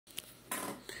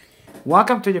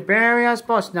Welcome to the Barrier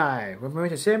Sports Night with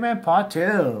Mauricio Stillman Part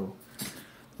 2.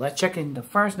 Let's check in the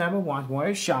first number one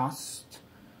Warrior shots.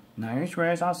 Niners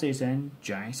Raiders all season,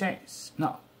 Giant Saints.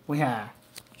 No, we have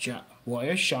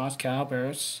Warrior shots,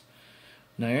 Cowboys.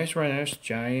 Niners Raiders,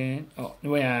 Giant. Oh,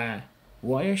 we have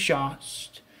Warrior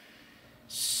shots.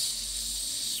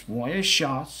 Warrior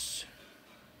shots.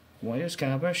 Warriors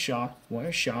Cowboys shot.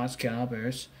 Warrior shots,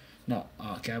 Cowboys. No,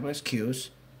 Cowboys CUSE.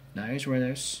 Niners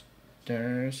Raiders.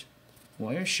 There's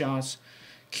Warrior shots,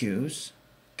 CUSE,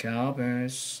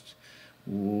 Cowboys,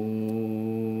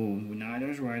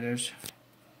 Niners, Raiders,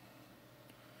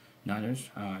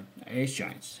 Ace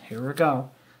Giants. Here we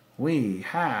go. We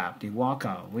have the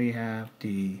walkout. We have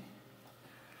the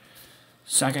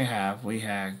second half. We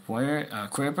have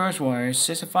Clippers Warriors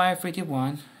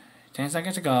 65-51. 10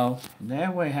 seconds to go. And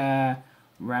then we have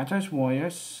Raptors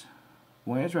Warriors.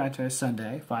 Warriors Raptors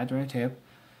Sunday 5:30 tip.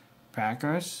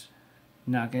 Packers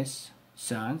Nuggets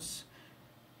Suns.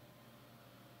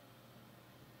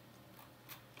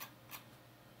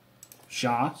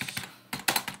 Shots.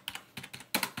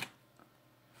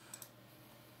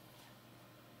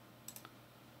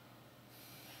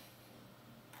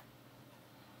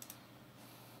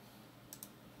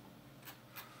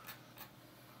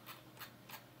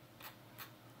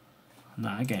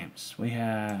 Nine games. We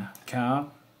have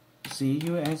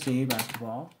CUSE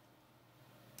basketball.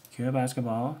 CUSE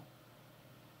basketball.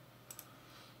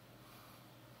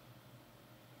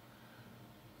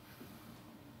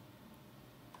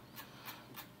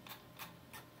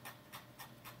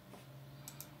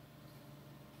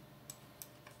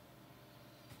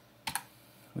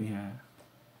 We have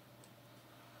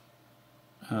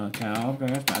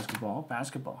Cowboys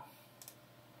basketball.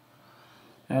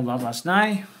 And last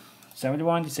night,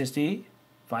 71-60,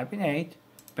 5-8.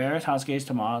 Bears Huskies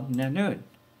tomorrow noon.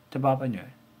 Tomorrow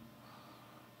noon.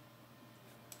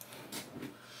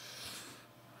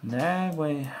 Then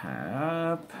we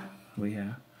have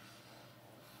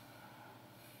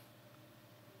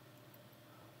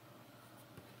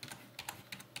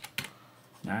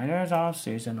Niners off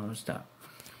season all stuff.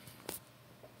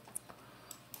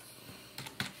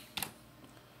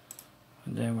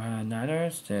 And then we have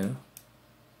Niners too.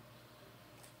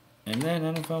 And then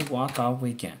NFL walkout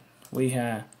weekend. We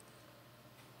have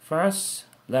first,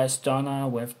 let's start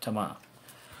out with tomorrow.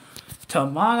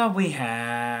 Tomorrow we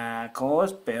have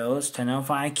Colts Bills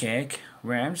 10:05 kick.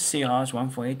 Rams Seahawks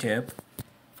 1:40 tip.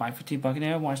 5:50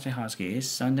 Buccaneers Washington Huskies.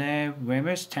 Sunday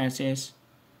Ravens Tennessee.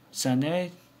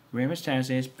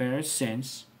 Bears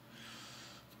Saints.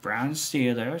 Browns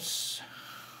Steelers.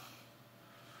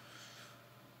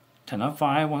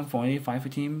 10:05 1:40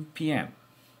 5:15 p.m.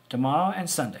 Tomorrow and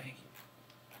Sunday.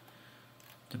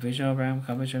 Divisional round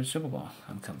coverage of Super Bowl.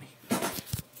 I'm coming.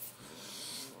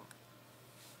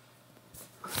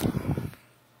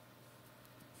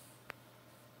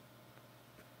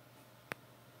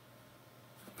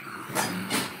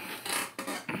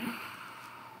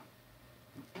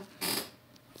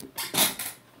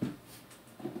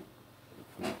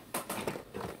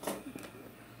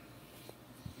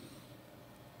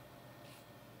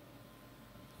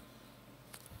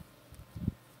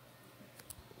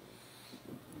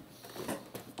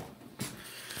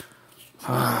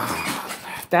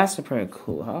 That's pretty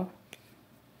cool, huh?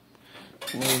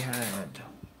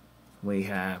 We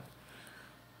have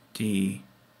the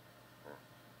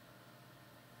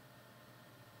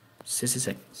 60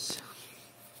 seconds.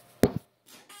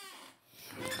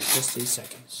 60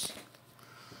 seconds.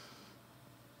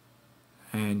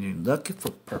 And you're looking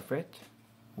for perfect.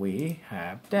 We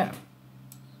have them.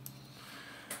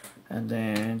 And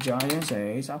then Giants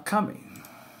A's are coming.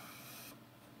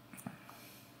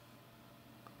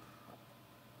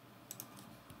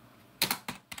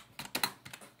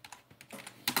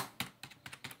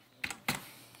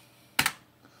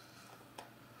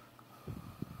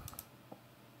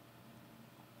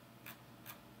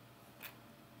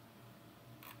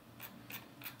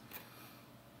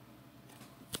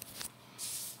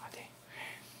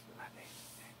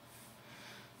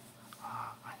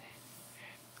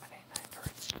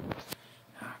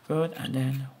 Good, and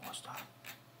then we'll stop.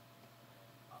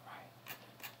 Alright.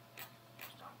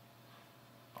 Stop.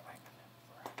 Alright.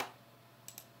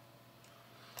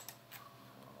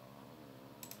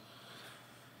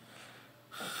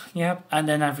 Yep, and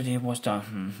then everything was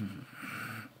done.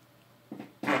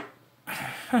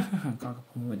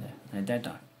 And that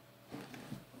done.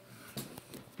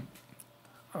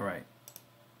 Alright.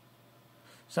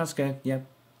 Sounds good, yep.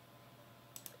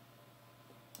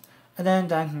 And then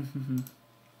done.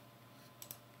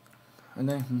 And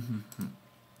then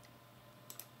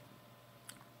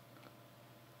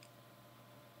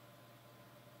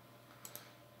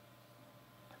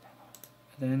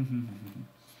then.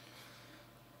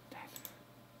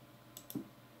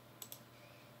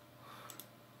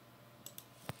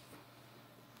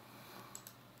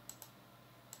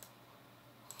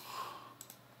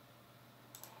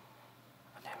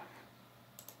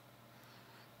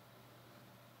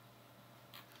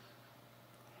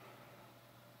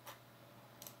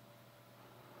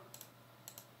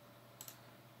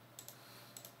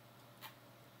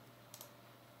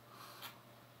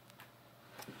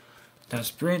 The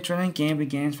sprint training game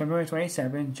begins February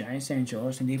 27, Giants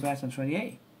Angels, and D-bats on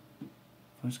 28.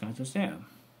 First comes to Sam.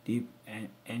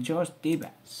 Angels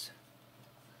D-bats.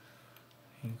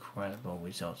 Incredible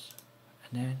results.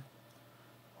 And then,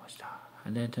 what's that?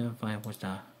 And then 5 was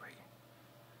the break.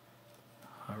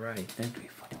 Alright, then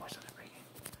 340 was the break.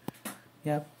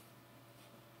 Yep.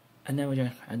 And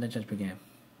then just began.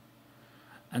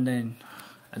 And then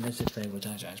 6 play was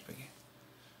the Giants begin.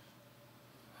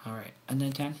 Alright, and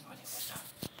then 10 was done.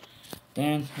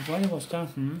 Then 20 was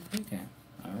done. Okay.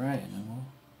 Alright, and then we'll.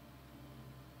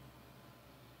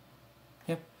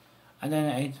 Yep. And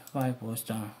then 8-5 was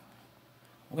done.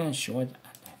 We're gonna short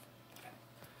and then.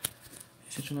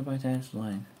 It's on the by 10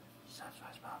 line.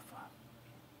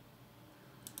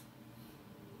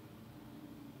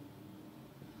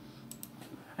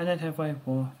 And then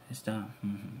 10-5 is done.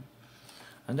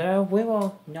 And then we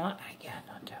will not again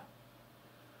until.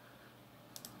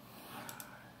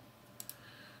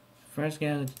 First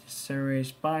game of the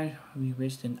series by we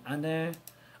reached an under,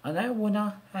 and that will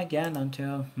not again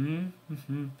until 20.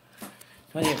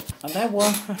 And that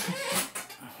will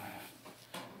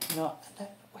no,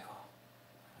 that we will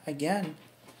again.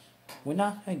 We're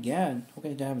not again.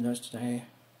 Okay, they have notes today.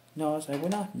 No, so we're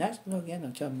not next again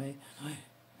until May.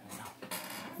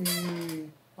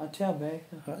 Until May.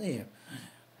 Earlier.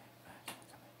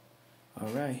 All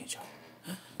right.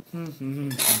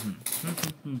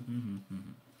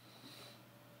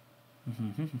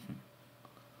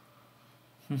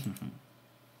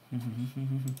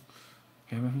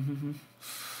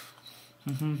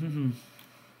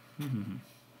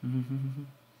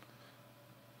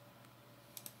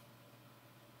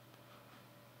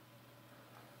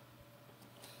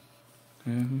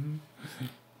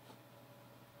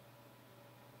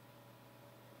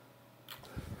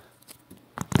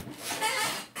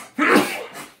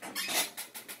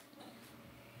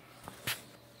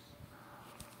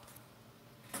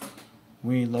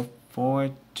 We look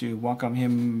forward to welcome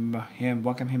him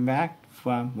back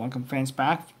welcome fans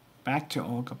back to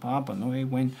Oakland, but only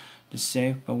when it's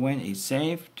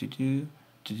safe to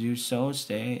do so.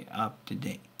 Stay up to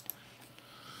date.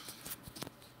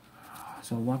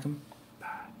 So welcome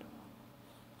back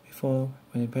before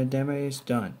when the pandemic is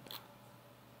done.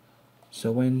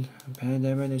 So when the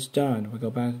pandemic is done, we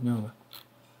go back to normal.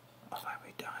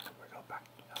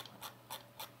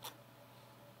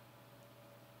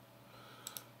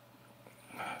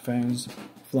 Fans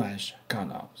flash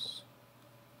canals.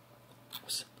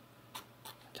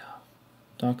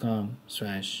 .com/.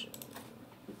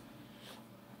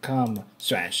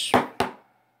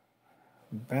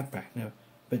 Backpack. No,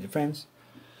 but the friends.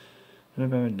 The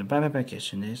backpack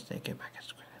package next they get back at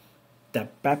screen. The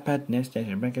backpack next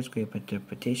station back at screen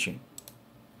interpretation.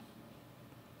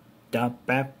 The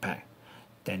backpack.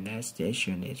 The next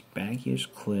station is back use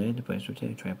clear the best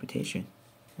interpretation.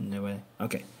 And the way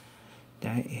okay.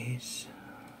 That is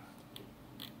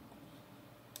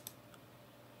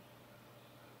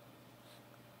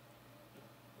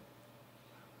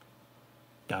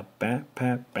the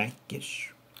backpack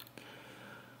package.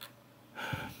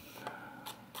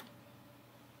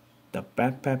 The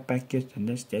backpack package in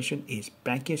this station is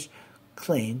package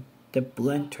clean the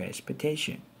blend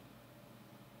transportation.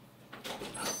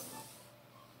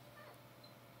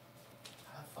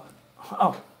 Have fun.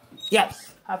 Oh,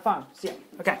 yes, have fun. See ya.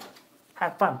 Okay.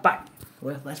 Have fun, bye.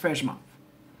 Well, let's finish them off.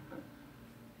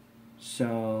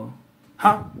 So,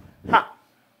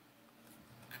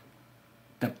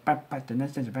 the backpack, the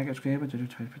next station package created to do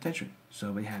transportation.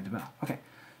 So we had the bell. Okay.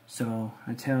 So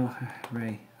until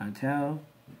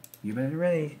you better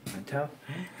ready. Until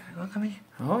welcome in.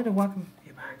 Oh, the welcome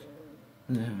you back.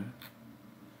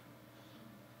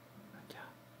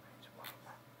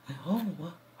 Oh,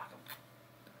 what?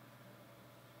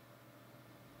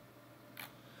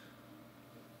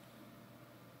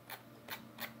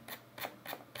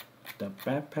 The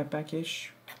backpack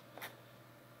package.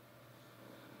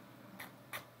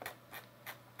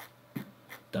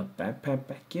 The backpack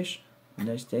package.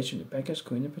 Next station, the package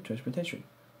cleaner for transportation.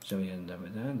 So we end up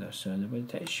with the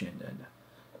transportation.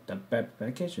 The backpack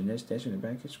package. Next station, the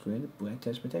package cleaner for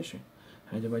transportation.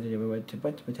 And the way to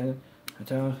put the potato.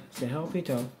 Until stay healthy,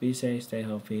 be safe, stay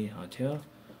healthy. Until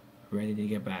ready to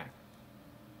get back.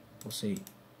 We'll see.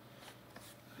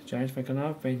 Giants making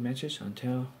up great matches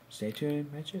until stay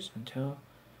tuned matches until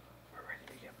we're ready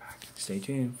to get back. Stay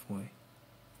tuned for it.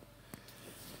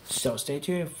 So stay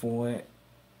tuned for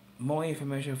more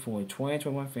information for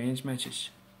 2021 fans matches.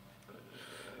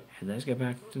 And let's get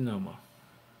back to normal.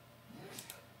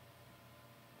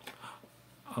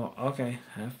 Oh, okay.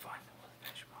 Have fun.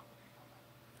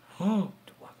 Oh,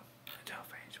 welcome. Tell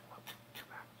fans welcome you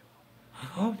back.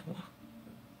 Oh,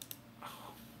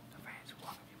 the fans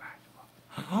welcome you back.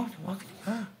 Oh, welcome you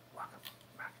back. Welcome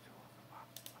back.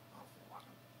 Welcome.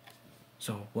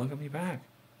 So welcome you back.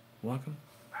 Welcome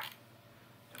back.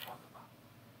 Welcome back.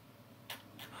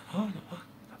 Oh, welcome back.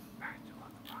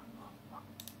 Welcome back.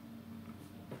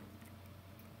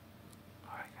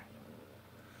 All right, guys.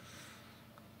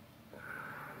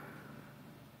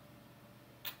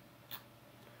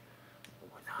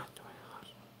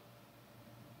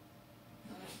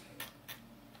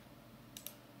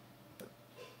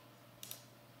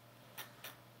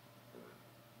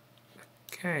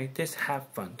 Okay, let's have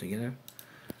fun together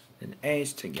and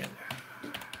age together.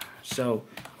 So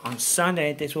on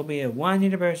Sunday, this will be a 1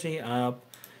 anniversary of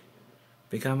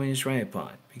becoming a shredding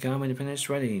pod, becoming independent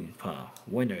shredding pod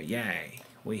winner. Yay!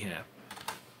 We have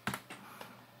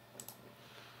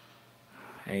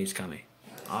age coming.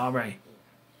 All right.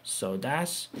 So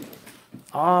that's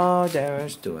all there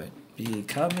is to it.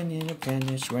 Becoming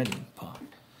independent shredding pod.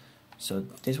 So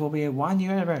this will be a 1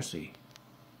 year anniversary.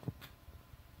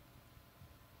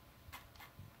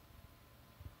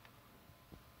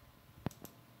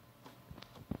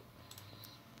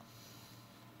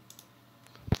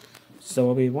 So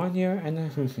it'll be 1 year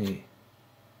anniversary.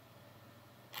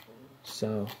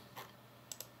 So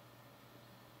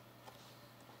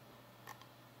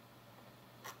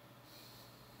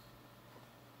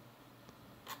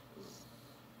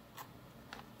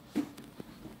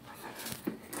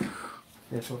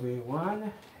this will be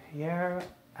 1 year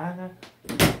anniversary.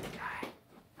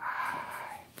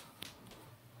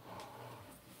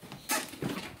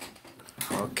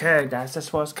 Okay, that's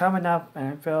just what's coming up.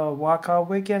 NFL walkout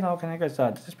weekend, all kind of good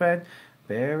stuff. This has been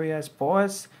various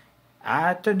sports,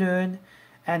 afternoon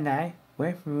and night.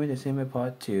 We're through the same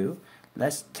part 2.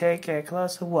 Let's take a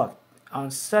closer look.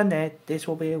 On Sunday, this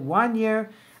will be 1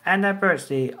 year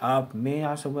anniversary of me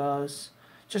as well as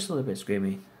just a little bit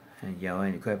screaming and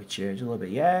yelling and clapping cheers a little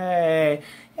bit. Yay!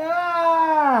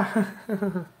 Yeah!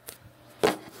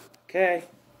 Okay,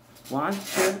 1, 2,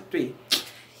 3.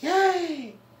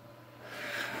 Yay!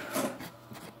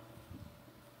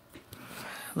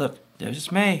 Look,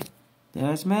 there's May.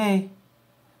 There's May.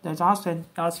 There's Austin.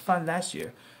 That was fun last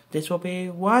year. This will be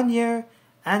 1 year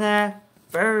anniversary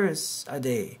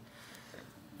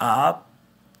of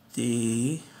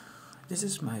the. This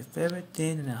is my favorite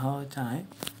thing in the whole time.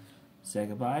 Say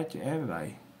goodbye to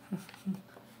everybody.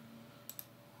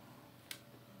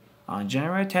 On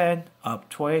January 10th of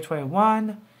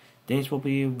 2021, this will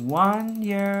be 1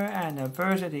 year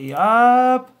anniversary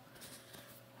of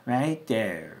right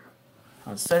there.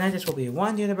 On Sunday, this will be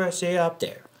 1 year anniversary up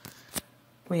there.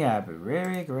 We have a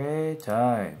really great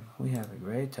time. We have a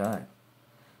great time.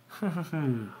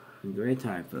 A great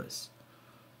time for us.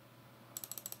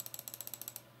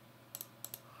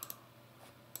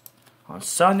 On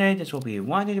Sunday, this will be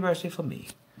 1 year anniversary for me.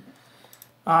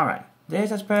 Alright,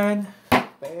 this has been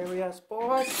various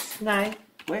sports night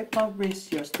with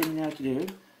Mauricio Stillman to do.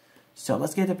 So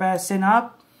let's get the bad sin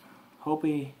up. Hope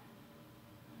we.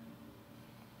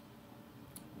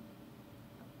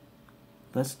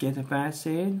 Let's get the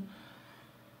vaccine.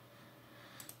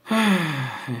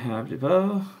 Have the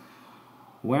bow.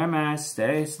 Wear mask,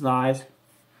 stay live.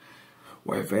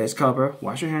 Wear face cover.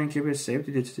 Wash your hand, keep it safe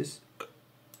to distance.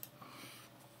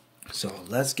 So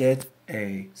let's get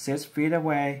a 6 feet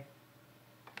away.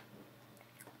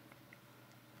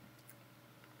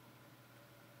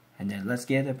 And then let's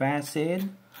get the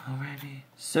vaccine arriving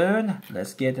soon.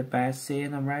 Let's get the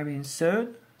vaccine arriving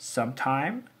soon.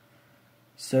 Sometime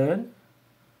soon.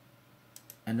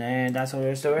 And then that's all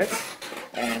there is to it.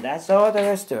 And that's all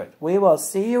there is to it. We will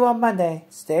see you on Monday.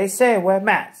 Stay safe, wear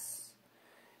masks.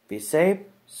 Be safe,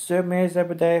 serve meals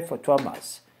every day for 12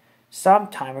 months.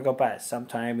 Sometime ago back,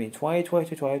 sometime in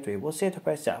 2022-23, we'll see it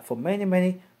plays out for many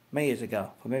years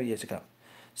ago.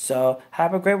 So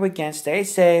have a great weekend. Stay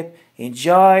safe.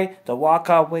 Enjoy the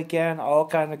walkout weekend. All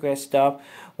kinds of great stuff.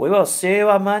 We will see you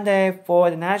on Monday for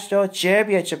the National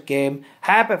Championship game.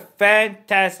 Have a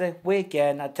fantastic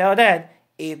weekend. Until then,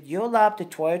 if you love the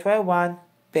 2021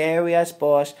 various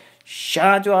sports,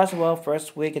 shout out to us well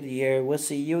first week of the year. We'll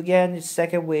see you again the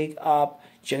second week of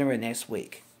January next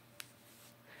week.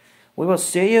 We will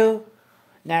see you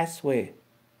next week.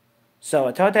 So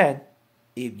until then,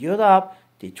 if you love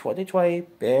the 2020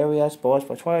 Bay Area sports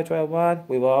for 2021,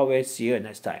 we will always see you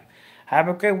next time. Have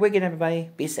a great weekend,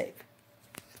 everybody. Be safe.